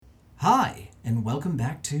Hi, and welcome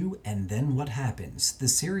back to And Then What Happens, the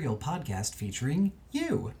serial podcast featuring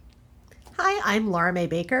you. Hi, I'm Laura Mae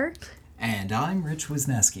Baker. And I'm Rich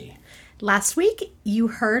Wisniewski. Last week, you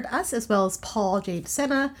heard us as well as Paul J.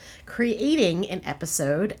 DeSena creating an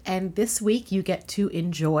episode, and this week you get to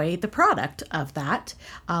enjoy the product of that.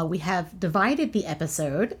 We have divided the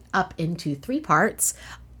episode up into 3 parts.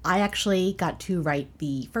 I actually got to write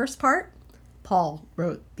the first part, Paul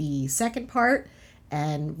wrote the second part,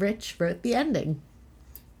 and Rich wrote the ending.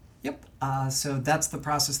 Yep, so that's the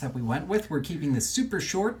process that we went with. We're keeping this super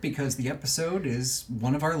short because the episode is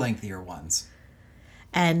one of our lengthier ones.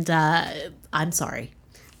 And I'm sorry.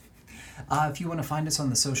 If you want to find us on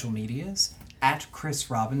the social medias, at Chris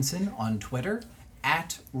Robinson on Twitter,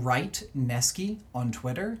 at WrightNesky on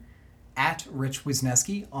Twitter, at Rich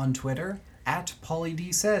Wisniewski on Twitter, at Pauly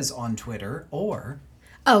D Says on Twitter, or...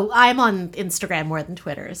 Oh, I'm on Instagram more than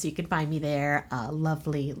Twitter, so you can find me there.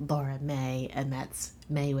 Lovely Laura Mae, and that's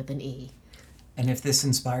May with an E. And if this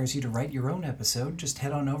inspires you to write your own episode, just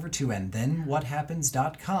head on over to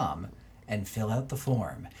andthenwhathappens.com and fill out the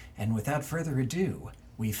form. And without further ado,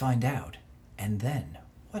 we find out, and then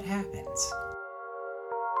what happens?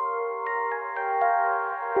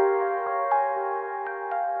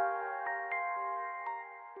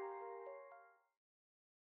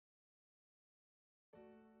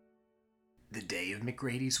 The day of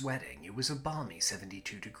McGrady's wedding, it was a balmy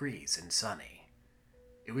 72 degrees and sunny.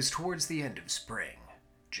 It was towards the end of spring,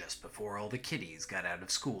 just before all the kiddies got out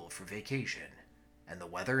of school for vacation, and the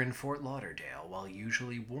weather in Fort Lauderdale, while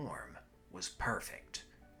usually warm, was perfect,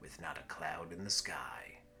 with not a cloud in the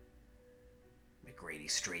sky.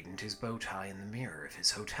 McGrady straightened his bow tie in the mirror of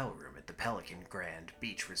his hotel room at the Pelican Grand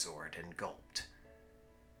Beach Resort and gulped.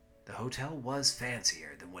 The hotel was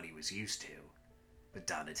fancier than what he was used to, but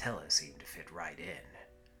Donatella seemed to fit right in.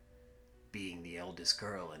 Being the eldest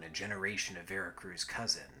girl in a generation of Veracruz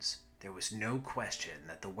cousins, there was no question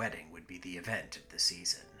that the wedding would be the event of the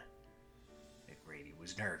season. McGrady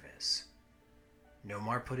was nervous.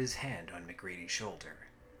 Nomar put his hand on McGrady's shoulder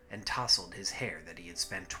and tousled his hair that he had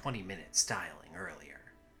spent 20 minutes styling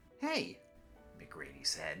earlier. "Hey," McGrady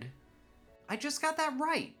said. "I just got that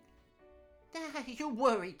right." You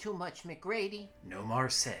worry too much, McGrady,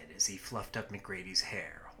 Nomar said as he fluffed up McGrady's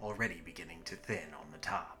hair, already beginning to thin on the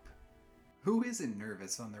top. "Who isn't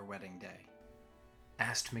nervous on their wedding day?"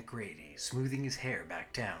 asked McGrady, smoothing his hair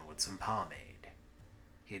back down with some pomade.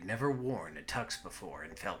 He had never worn a tux before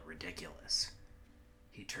and felt ridiculous.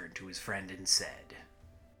 He turned to his friend and said,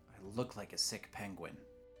 "I look like a sick penguin."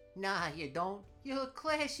 Nah, you don't. You look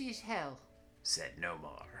classy as hell. said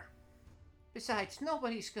Nomar. Besides,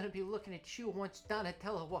 nobody's gonna be looking at you once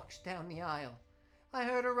Donatella walks down the aisle. I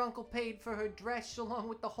heard her uncle paid for her dress along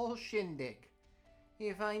with the whole shindig.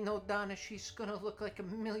 If I know Donna, she's gonna look like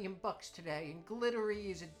 $1,000,000 today, and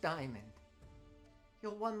glittery as a diamond.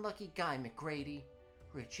 You're one lucky guy, McGrady.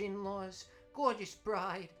 Rich in-laws, gorgeous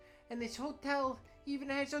bride, and this hotel even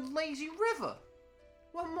has a lazy river.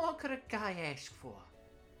 What more could a guy ask for?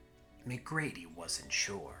 McGrady wasn't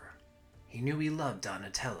sure. He knew he loved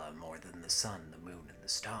Donatella more than the sun, the moon, and the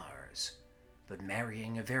stars, but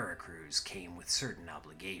marrying a Veracruz came with certain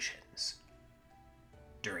obligations.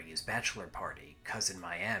 During his bachelor party, Cousin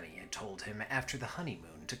Miami had told him after the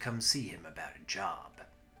honeymoon to come see him about a job.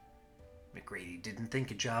 McGrady didn't think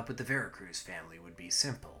a job with the Veracruz family would be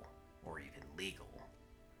simple, or even legal.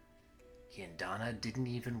 He and Donna didn't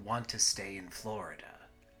even want to stay in Florida.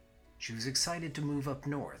 She was excited to move up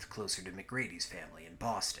north, closer to McGrady's family in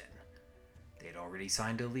Boston. They had already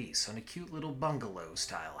signed a lease on a cute little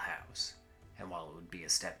bungalow-style house, and while it would be a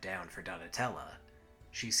step down for Donatella,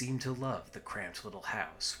 she seemed to love the cramped little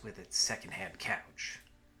house with its second-hand couch.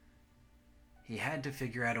 He had to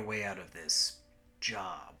figure out a way out of this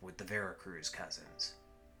job with the Veracruz cousins.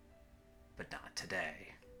 But not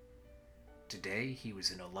today. Today, he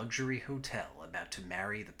was in a luxury hotel about to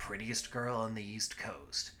marry the prettiest girl on the East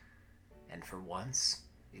Coast, and for once,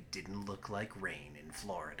 it didn't look like rain in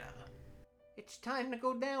Florida. It's time to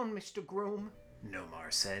go down, Mr. Groom,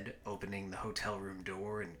 Nomar said, opening the hotel room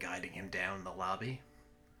door and guiding him down the lobby.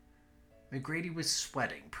 McGrady was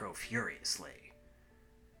sweating profuriously,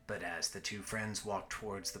 but as the two friends walked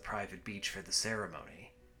towards the private beach for the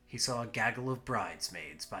ceremony, he saw a gaggle of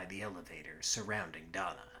bridesmaids by the elevator surrounding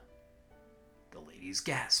Donna. The ladies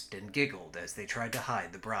gasped and giggled as they tried to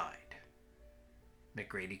hide the bride.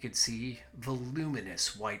 McGrady could see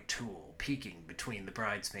voluminous white tulle peeking between the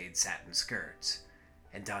bridesmaids' satin skirts,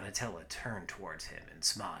 and Donatella turned towards him and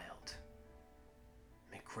smiled.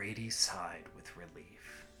 McGrady sighed with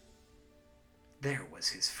relief. There was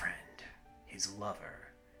his friend, his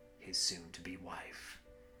lover, his soon-to-be wife.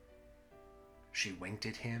 She winked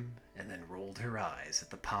at him and then rolled her eyes at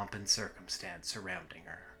the pomp and circumstance surrounding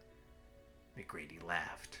her. McGrady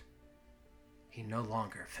laughed. He no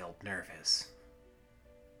longer felt nervous.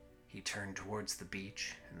 He turned towards the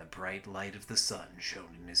beach, and the bright light of the sun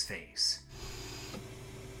shone in his face.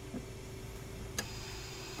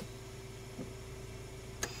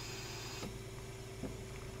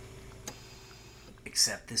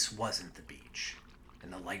 Except this wasn't the beach,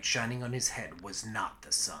 and the light shining on his head was not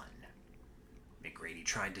the sun. McGrady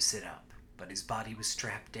tried to sit up, but his body was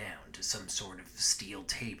strapped down to some sort of steel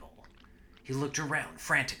table. He looked around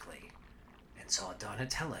frantically and saw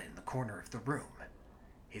Donatella in the corner of the room.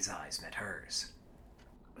 His eyes met hers.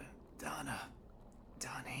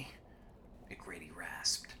 Donnie, McGrady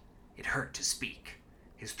rasped. It hurt to speak.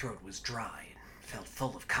 His throat was dry and felt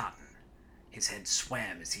full of cotton. His head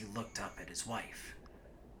swam as he looked up at his wife.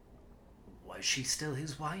 Was she still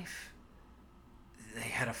his wife? They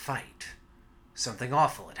had a fight. Something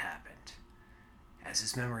awful had happened. As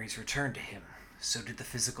his memories returned to him, so did the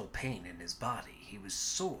physical pain in his body. He was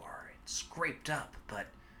sore and scraped up, but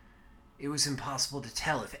it was impossible to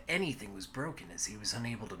tell if anything was broken as he was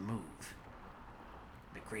unable to move.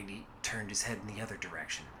 McGrady turned his head in the other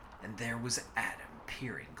direction, and there was Adam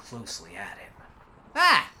peering closely at him.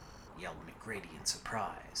 Ah! Yelled McGrady in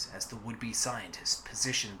surprise as the would-be scientist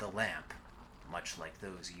positioned the lamp, much like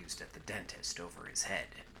those used at the dentist, over his head.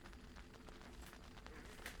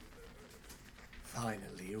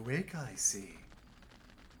 finally awake, I see.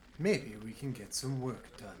 Maybe we can get some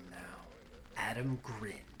work done now. Adam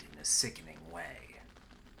grinned in a sickening way.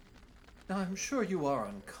 Now, I'm sure you are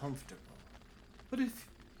uncomfortable, but if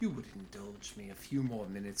you would indulge me a few more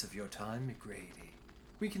minutes of your time, McGrady,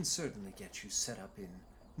 we can certainly get you set up in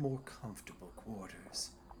more comfortable quarters.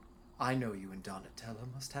 I know you and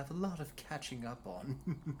Donatella must have a lot of catching up on.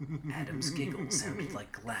 Adam's giggle sounded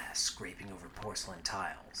like glass scraping over porcelain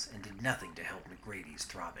tiles and did nothing to help McGrady's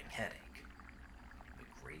throbbing headache.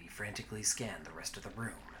 McGrady frantically scanned the rest of the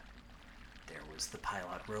room. There was the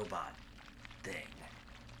pilot robot thing.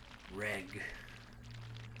 Reg...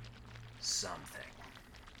 something.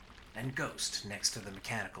 And Ghost next to the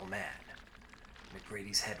mechanical man.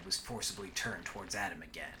 McGrady's head was forcibly turned towards Adam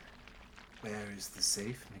again. Where is the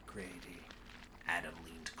safe, McGrady? Adam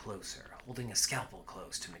leaned closer, holding a scalpel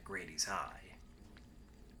close to McGrady's eye.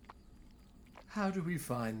 How do we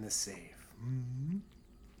find the safe?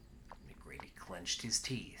 McGrady clenched his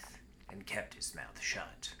teeth and kept his mouth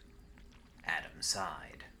shut. Adam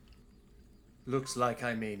sighed. Looks like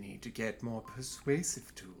I may need to get more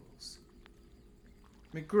persuasive tools.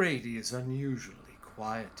 McGrady is unusually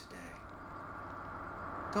quiet today.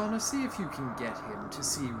 Donna, see if you can get him to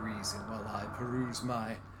see reason while I peruse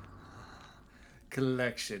my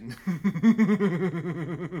collection.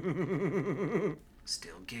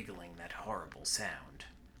 Still giggling that horrible sound,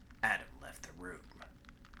 Adam left the room.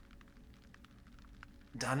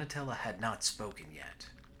 Donatella had not spoken yet,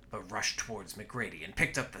 but rushed towards McGrady and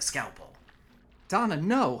picked up the scalpel. Donna,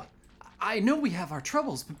 no! I know we have our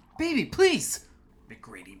troubles, but baby, please!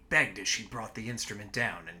 McGrady begged as she brought the instrument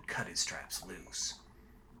down and cut his straps loose.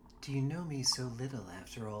 Do you know me so little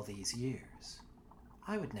after all these years?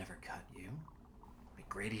 I would never cut you.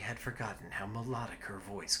 McGrady had forgotten how melodic her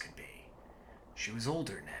voice could be. She was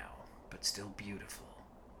older now, but still beautiful,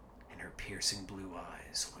 and her piercing blue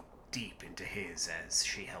eyes looked deep into his as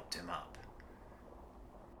she helped him up.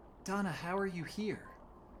 Donna, how are you here?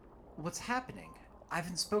 What's happening? I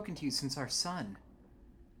haven't spoken to you since our son.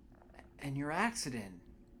 And your accident.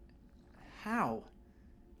 How?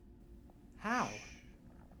 How?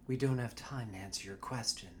 We don't have time to answer your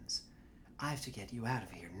questions. I have to get you out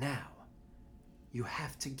of here now. You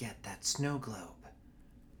have to get that snow globe.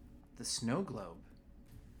 The snow globe?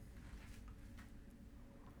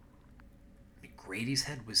 McGrady's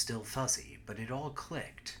head was still fuzzy, but it all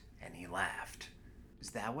clicked, and he laughed. Is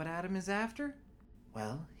that what Adam is after?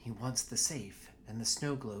 Well, he wants the safe, and the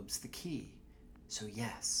snow globe's the key. So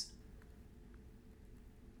yes.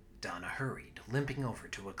 Donna hurried, limping over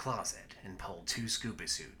to a closet, and pulled 2 scuba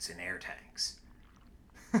suits and air tanks.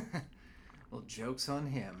 Well, joke's on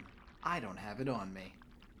him. I don't have it on me.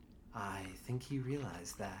 I think he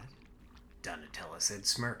realized that. Donatella said,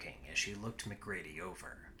 smirking as she looked McGrady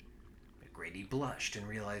over. McGrady blushed and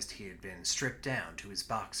realized he had been stripped down to his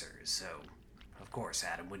boxers, so of course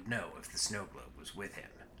Adam would know if the snow globe was with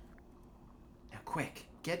him. Now quick,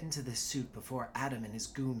 get into this suit before Adam and his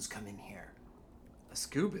goons come in here. A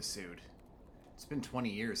scuba suit? It's been 20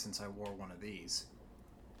 years since I wore one of these.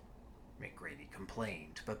 McGrady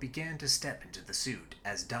complained, but began to step into the suit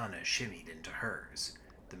as Donna shimmied into hers,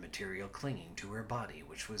 the material clinging to her body,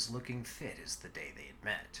 which was looking fit as the day they had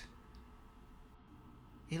met.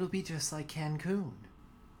 It'll be just like Cancun.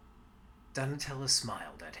 Donatella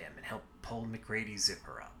smiled at him and helped pull McGrady's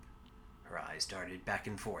zipper up. Her eyes darted back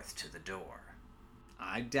and forth to the door.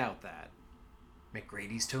 I doubt that.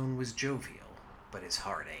 McGrady's tone was jovial, but his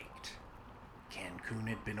heart ached. Cancun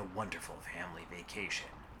had been a wonderful family vacation,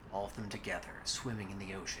 all of them together, swimming in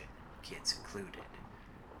the ocean, kids included.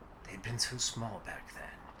 They'd been so small back then.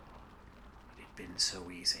 It had been so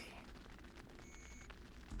easy.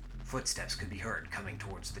 Footsteps could be heard coming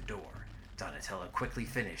towards the door. Donatella quickly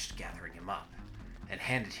finished gathering him up and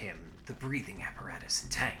handed him the breathing apparatus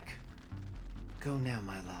and tank. Go now,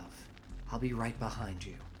 my love. I'll be right behind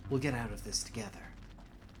you. We'll get out of this together.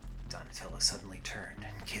 Donatella suddenly turned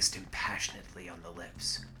and kissed him passionately on the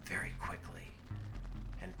lips, very quickly,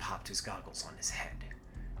 and popped his goggles on his head.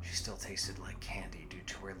 She still tasted like candy due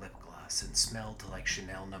to her lip gloss and smelled like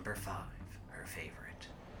Chanel No. 5, her favorite.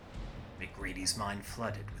 McGrady's mind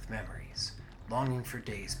flooded with memories, longing for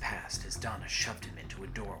days past as Donna shoved him into a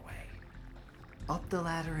doorway. Up the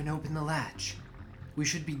ladder and open the latch. We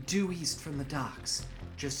should be due east from the docks.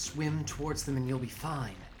 Just swim towards them and you'll be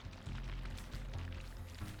fine.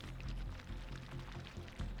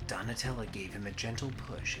 Donatella gave him a gentle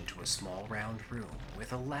push into a small round room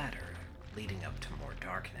with a ladder leading up to more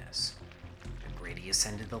darkness. McGrady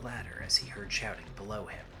ascended the ladder as he heard shouting below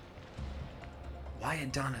him. Why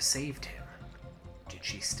had Donna saved him? Did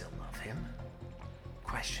she still love him?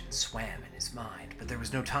 Questions swam in his mind, but there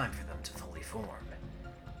was no time for them to fully form.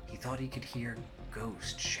 He thought he could hear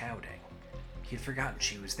Ghost shouting. He had forgotten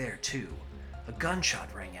she was there too. A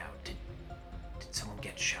gunshot rang out. Did someone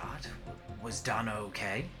get shot? Was Donna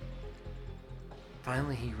okay?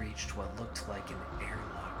 Finally, he reached what looked like an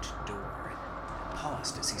airlocked door and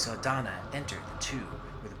paused as he saw Donna enter the tube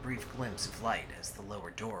with a brief glimpse of light as the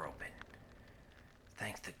lower door opened.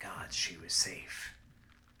 Thank the gods she was safe.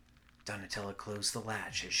 Donatella closed the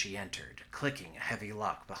latch as she entered, clicking a heavy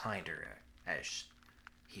lock behind her as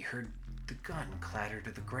he heard the gun clatter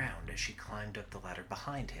to the ground as she climbed up the ladder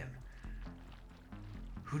behind him.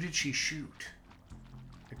 Who did she shoot?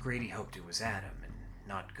 McGrady hoped it was Adam and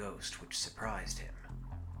not Ghost, which surprised him.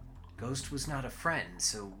 Ghost was not a friend,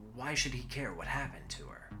 so why should he care what happened to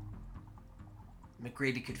her?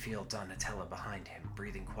 McGrady could feel Donatella behind him,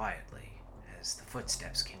 breathing quietly as the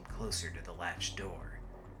footsteps came closer to the latched door.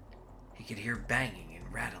 He could hear banging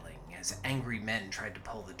and rattling as angry men tried to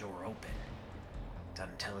pull the door open.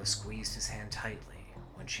 Donatella squeezed his hand tightly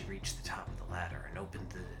when she reached the top of the ladder and opened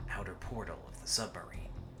the outer portal of the submarine.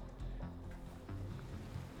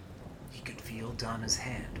 He could feel Donna's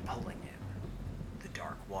hand pulling him. The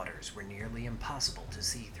dark waters were nearly impossible to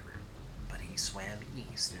see through, but he swam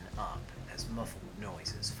east and up as muffled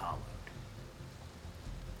noises followed.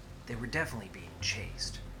 They were definitely being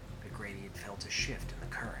chased. McGrady had felt a shift in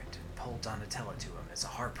the current and pulled Donatella to him as a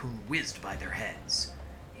harpoon whizzed by their heads.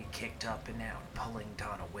 He kicked up and out, pulling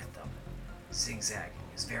Donna with them, zigzagging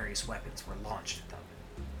as various weapons were launched at them.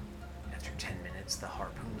 After 10 minutes, the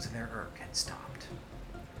harpoons in their irk had stopped.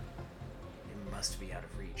 It must be out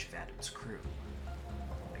of reach of Adam's crew.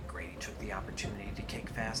 McGrady took the opportunity to kick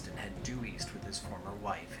fast and head due east with his former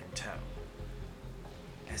wife in tow.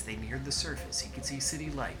 As they neared the surface, he could see city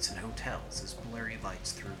lights and hotels as blurry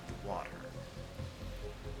lights through the water.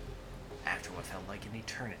 After what felt like an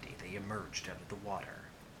eternity, they emerged out of the water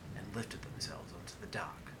and lifted themselves onto the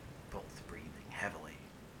dock, both breathing heavily.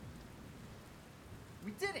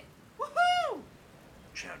 We did it! Woohoo!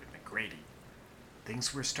 Shouted McGrady.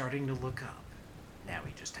 Things were starting to look up. Now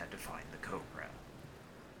he just had to find the Cobra.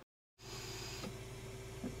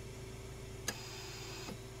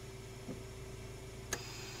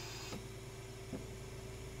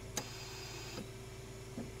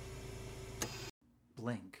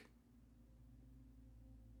 Blink.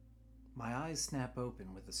 My eyes snap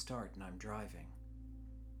open with a start and I'm driving.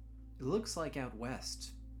 It looks like out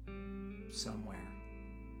west, somewhere.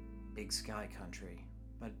 Big sky country,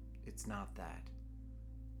 but it's not that.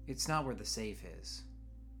 It's not where the safe is.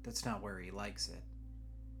 That's not where he likes it.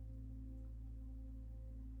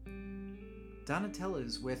 Donatella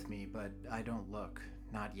is with me, but I don't look.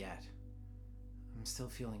 Not yet. I'm still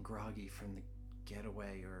feeling groggy from the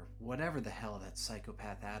getaway or whatever the hell that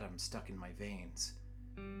psychopath Adam stuck in my veins.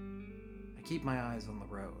 I keep my eyes on the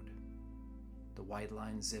road. The white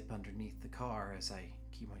lines zip underneath the car as I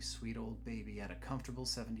keep my sweet old baby at a comfortable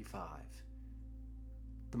 75.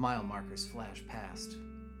 The mile markers flash past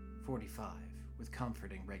 45 with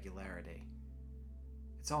comforting regularity.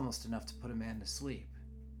 It's almost enough to put a man to sleep,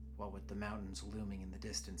 what with the mountains looming in the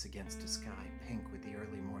distance against a sky pink with the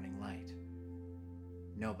early morning light.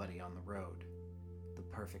 Nobody on the road. The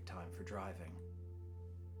perfect time for driving.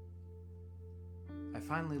 I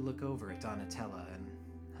finally look over at Donatella, and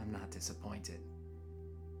I'm not disappointed.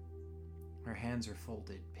 Her hands are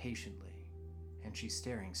folded patiently, and she's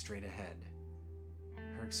staring straight ahead,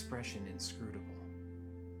 her expression inscrutable.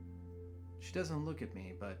 She doesn't look at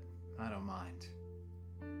me, but I don't mind.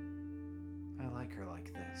 I like her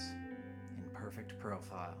like this, in perfect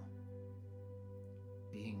profile.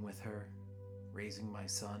 Being with her, raising my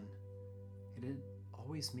son, it had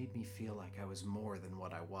always made me feel like I was more than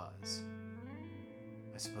what I was.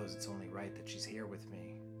 I suppose it's only right that she's here with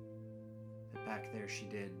me, that back there she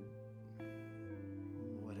did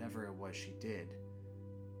whatever it was she did.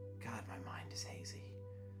 God, my mind is hazy.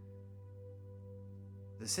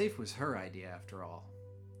 The safe was her idea, after all.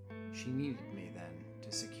 She needed me then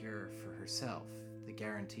to secure for herself the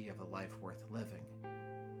guarantee of a life worth living.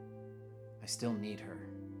 I still need her.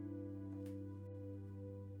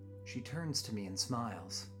 She turns to me and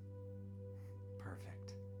smiles.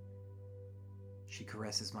 Perfect. She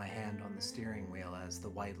caresses my hand on the steering wheel as the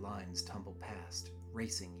white lines tumble past,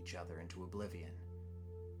 racing each other into oblivion.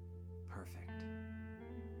 Perfect.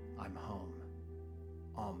 I'm home.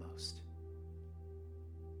 Almost.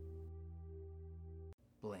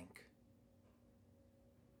 Blink.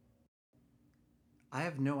 I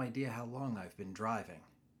have no idea how long I've been driving.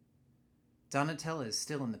 Donatella is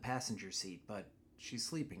still in the passenger seat, but she's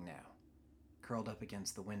sleeping now, curled up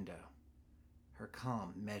against the window. Her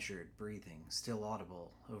calm, measured breathing still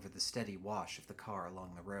audible over the steady wash of the car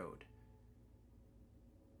along the road.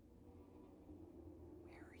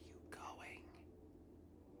 Where are you going?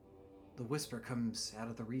 The whisper comes out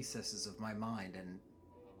of the recesses of my mind, and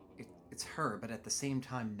it's her, but at the same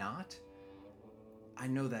time not. I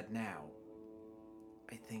know that now.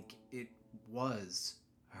 I think it was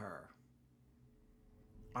her.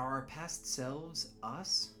 Are our past selves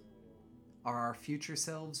us? Are our future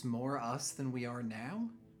selves more us than we are now?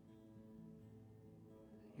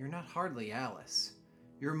 You're not hardly Alice.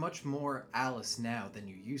 You're much more Alice now than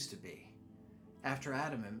you used to be. After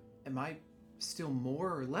Adam, am I still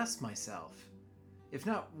more or less myself? If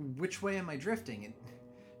not, which way am I drifting? And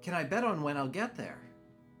can I bet on when I'll get there?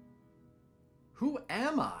 Who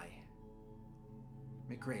am I?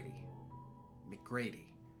 McGrady. McGrady.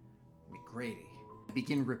 McGrady. I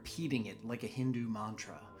begin repeating it like a Hindu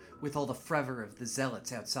mantra, with all the fervor of the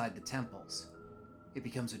zealots outside the temples. It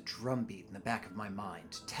becomes a drumbeat in the back of my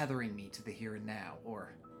mind, tethering me to the here and now,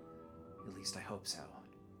 or at least I hope so.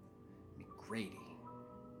 McGrady.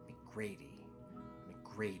 McGrady.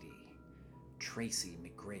 McGrady. Tracy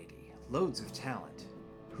McGrady. Loads of talent.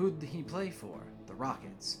 Who'd he play for? The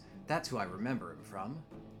Rockets. That's who I remember him from.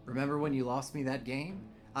 Remember when you lost me that game?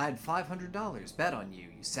 I had $500 bet on you,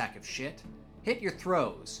 you sack of shit. Hit your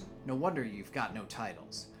throws. No wonder you've got no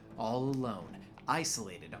titles. All alone,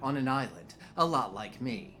 isolated on an island, a lot like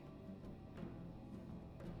me.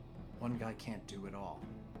 One guy can't do it all.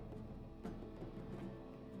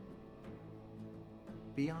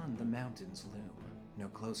 Beyond, the mountains loom, no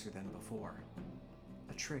closer than before.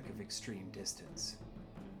 A trick of extreme distance.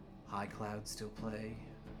 High clouds still play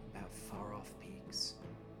about far-off peaks.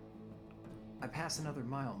 I pass another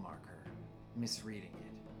mile marker, misreading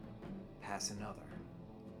it. Pass another.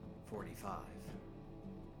 45.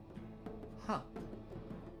 Huh.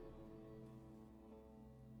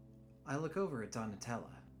 I look over at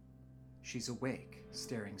Donatella. She's awake,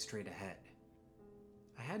 staring straight ahead.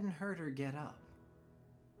 I hadn't heard her get up.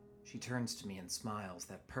 She turns to me and smiles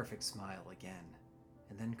that perfect smile again,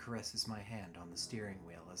 and then caresses my hand on the steering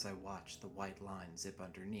wheel as I watch the white line zip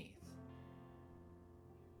underneath.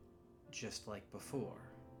 Just like before.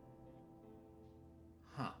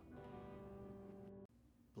 Huh.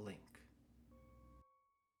 Blink.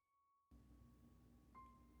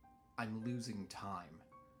 I'm losing time.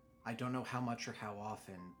 I don't know how much or how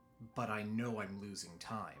often, but I know I'm losing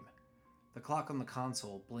time. The clock on the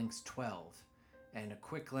console blinks 12, and a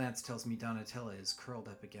quick glance tells me Donatella is curled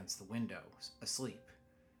up against the window, asleep.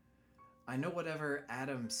 I know whatever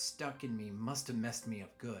Adam stuck in me must have messed me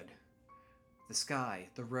up good. The sky,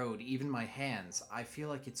 the road, even my hands, I feel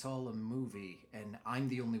like it's all a movie, and I'm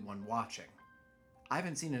the only one watching. I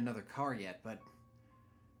haven't seen another car yet, but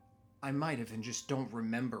I might have and just don't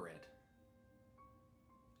remember it.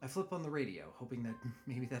 I flip on the radio, hoping that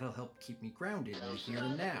maybe that'll help keep me grounded in the here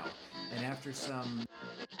and now, and after some...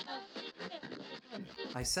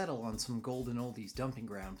 I settle on some golden oldies dumping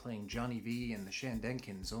ground playing Johnny V and the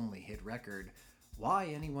Shandenkins' only hit record, Why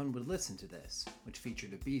Anyone Would Listen to This, which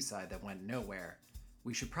featured a B-side that went nowhere.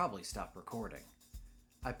 We should probably stop recording.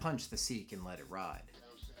 I punch the seek and let it ride.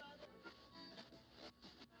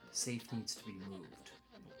 The safe needs to be moved.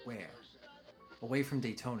 Where? Away from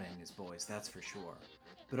Daytona and his boys, that's for sure.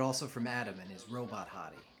 but also from Adam and his robot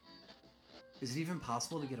hottie. Is it even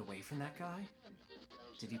possible to get away from that guy?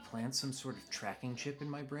 Did he plant some sort of tracking chip in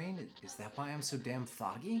my brain? Is that why I'm so damn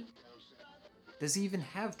foggy? Does he even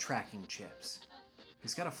have tracking chips?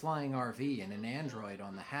 He's got a flying RV and an android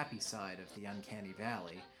on the happy side of the uncanny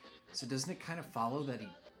valley, so doesn't it kind of follow that he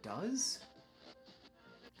does?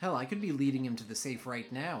 Hell, I could be leading him to the safe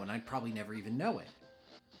right now and I'd probably never even know it.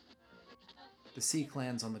 The Seek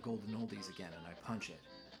lands on the golden oldies again and I punch it.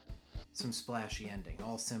 Some splashy ending,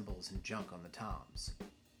 all symbols and junk on the toms.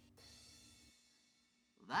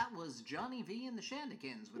 That was Johnny V and the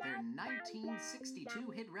Shandikins with their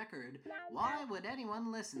 1962 hit record, Why Would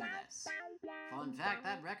Anyone Listen to This? Fun fact,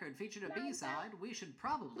 that record featured a B-side, We Should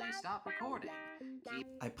Probably Stop Recording.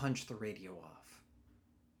 I punched the radio off.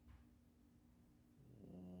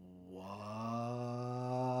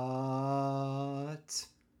 What?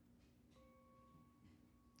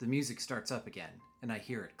 The music starts up again, and I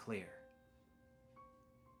hear it clear.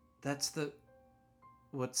 What's the...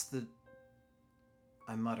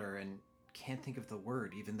 I mutter and can't think of the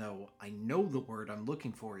word, even though I know the word I'm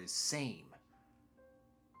looking for is same.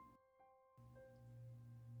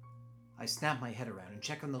 I snap my head around and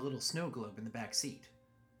check on the little snow globe in the back seat.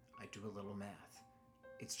 I do a little math.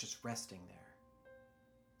 It's just resting there.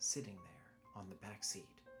 Sitting there on the back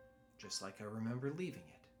seat, just like I remember leaving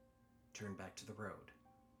it. Turn back to the road.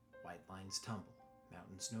 White lines tumble,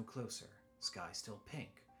 mountains no closer, sky still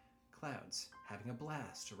pink. Clouds having a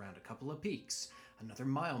blast around a couple of peaks, another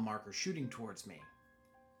mile marker shooting towards me.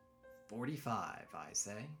 45, I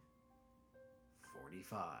say.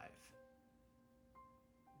 45.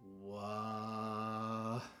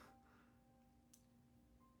 Whoa.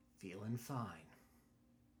 Feeling fine.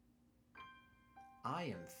 I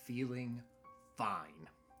am feeling fine.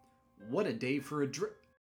 What a day for a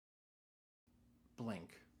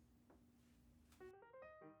Blink.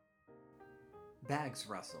 Bags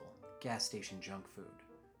rustle. Gas station junk food.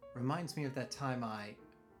 Reminds me of that time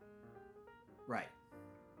Right.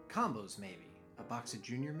 Combos, maybe. A box of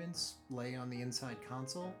Junior Mints lay on the inside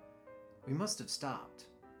console. We must have stopped.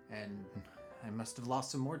 And I must have lost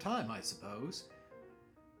some more time, I suppose.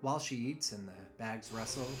 While she eats and the bags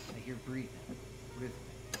rustle, I hear breathing. Rhythmic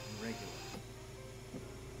and regular.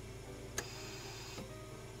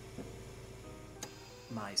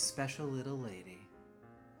 My special little lady.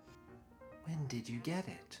 When did you get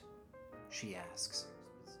it? She asks.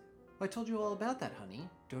 I told you all about that, honey.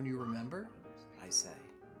 Don't you remember? I say.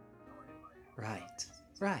 Right.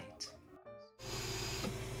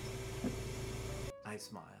 I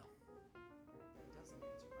smile.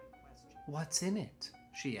 What's in it?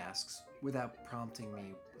 She asks, without prompting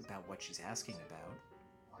me about what she's asking about.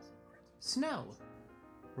 Snow.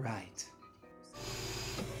 Right.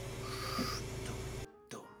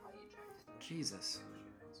 Jesus.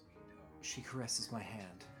 She caresses my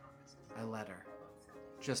hand. I let her.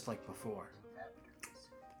 Just like before.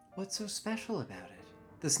 What's so special about it?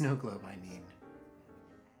 The snow globe, I mean.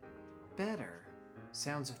 Better.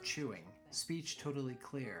 Sounds of chewing. Speech totally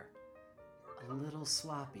clear. A little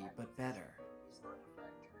sloppy, but better.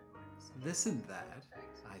 This and that,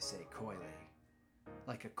 I say coyly.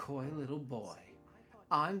 Like a coy little boy.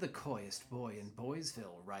 I'm the coyest boy in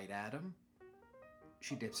Boysville, right, Adam?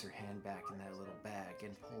 She dips her hand back in that little bag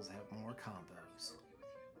and pulls out more combos.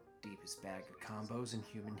 Deepest bag of combos in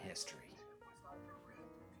human history.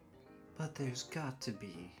 But there's got to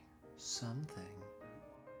be something,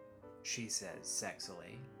 she says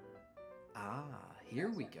sexily. Ah, here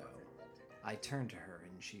we go. I turn to her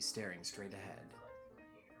and she's staring straight ahead.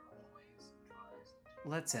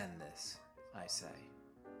 Let's end this, I say.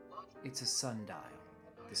 It's a sundial.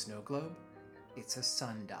 The snow globe? It's a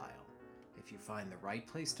sundial. If you find the right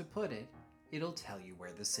place to put it, it'll tell you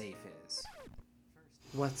where the safe is.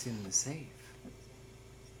 What's in the safe?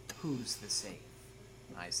 Who's the safe?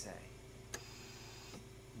 I say.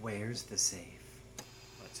 Where's the safe?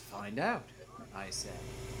 Let's find out, I say.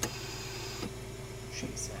 She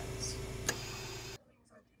says.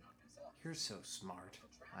 You're so smart,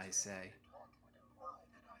 I say.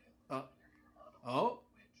 Oh,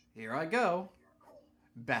 here I go.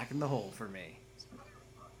 Back in the hole for me.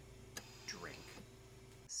 Drink.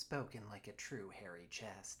 Spoken like a true hairy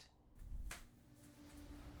chest.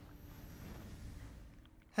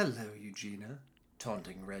 Hello, Eugenia.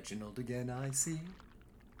 Taunting Reginald again, I see.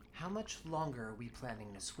 How much longer are we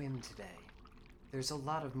planning to swim today? There's a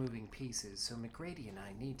lot of moving pieces, so McGrady and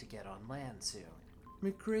I need to get on land soon.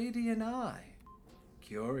 McGrady and I?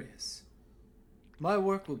 Curious. My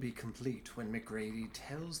work will be complete when McGrady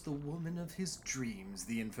tells the woman of his dreams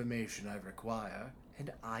the information I require,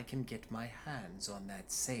 and I can get my hands on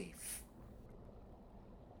that safe.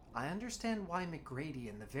 I understand why McGrady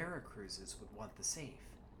and the Veracruzes would want the safe,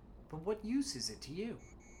 but what use is it to you?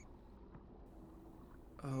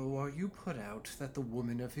 Oh, are you put out that the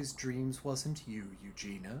woman of his dreams wasn't you,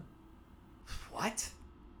 Eugenia? What?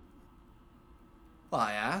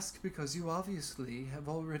 I ask because you obviously have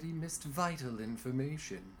already missed vital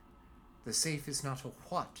information. The safe is not a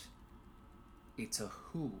what, it's a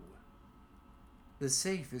who. The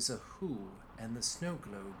safe is a who, and the snow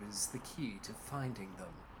globe is the key to finding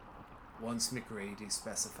them. Once McGrady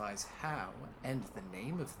specifies how and the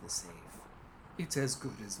name of the safe, it's as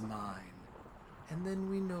good as mine. And then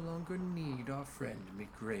we no longer need our friend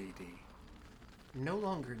McGrady. No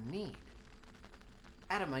longer need?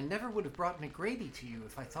 Adam, I never would have brought McGrady to you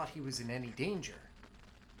if I thought he was in any danger.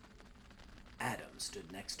 Adam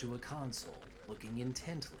stood next to a console, looking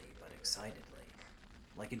intently but excitedly,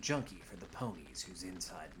 like a junkie for the ponies whose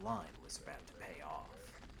inside line was about to pay off.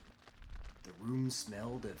 The room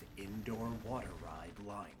smelled of indoor water ride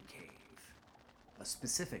line cave. A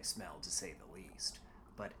specific smell, to say the least,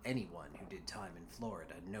 but anyone who did time in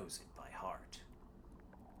Florida knows it by heart.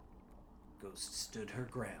 Ghost stood her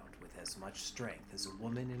ground with as much strength as a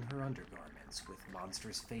woman in her undergarments with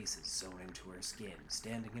monstrous faces sewn into her skin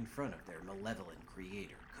standing in front of their malevolent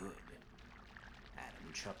creator could.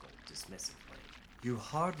 Adam chuckled dismissively. You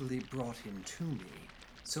hardly brought him to me.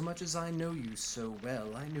 So much as I know you so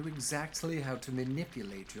well, I knew exactly how to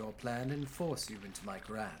manipulate your plan and force you into my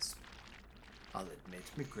grasp. I'll admit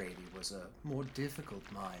McGrady was a more difficult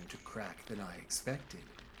mind to crack than I expected,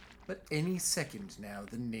 but any second now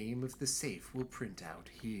the name of the safe will print out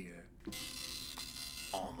here.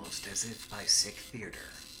 Almost as if by sick theater,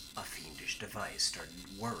 a fiendish device started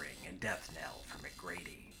whirring a death knell for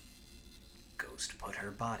McGrady. Ghost put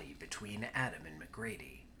her body between Adam and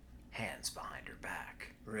McGrady, hands behind her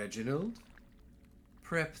back. Reginald,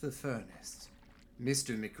 prep the furnace.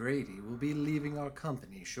 Mr. McGrady will be leaving our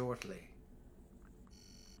company shortly.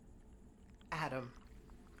 Adam,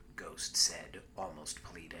 Ghost said, almost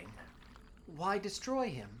pleading. why destroy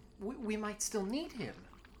him? We might still need him.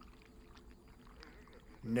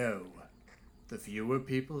 No. The fewer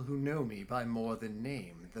people who know me by more than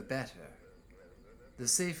name, the better. The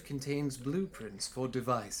safe contains blueprints for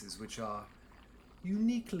devices which are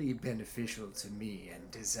uniquely beneficial to me and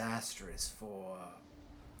disastrous for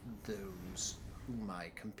those whom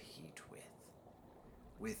I compete with.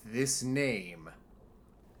 With this name,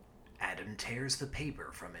 Adam tears the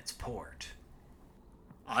paper from its port.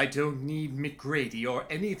 I don't need McGrady or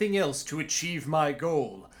anything else to achieve my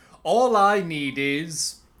goal. All I need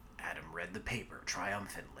is Adam read the paper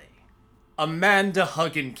triumphantly. Amanda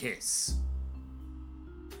Hugginkiss.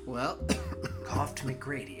 Well, Coughed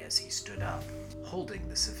McGrady as he stood up, holding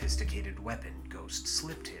the sophisticated weapon Ghost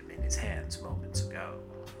slipped him in his hands moments ago.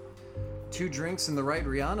 2 drinks and the right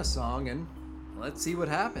Rihanna song, and let's see what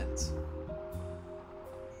happens.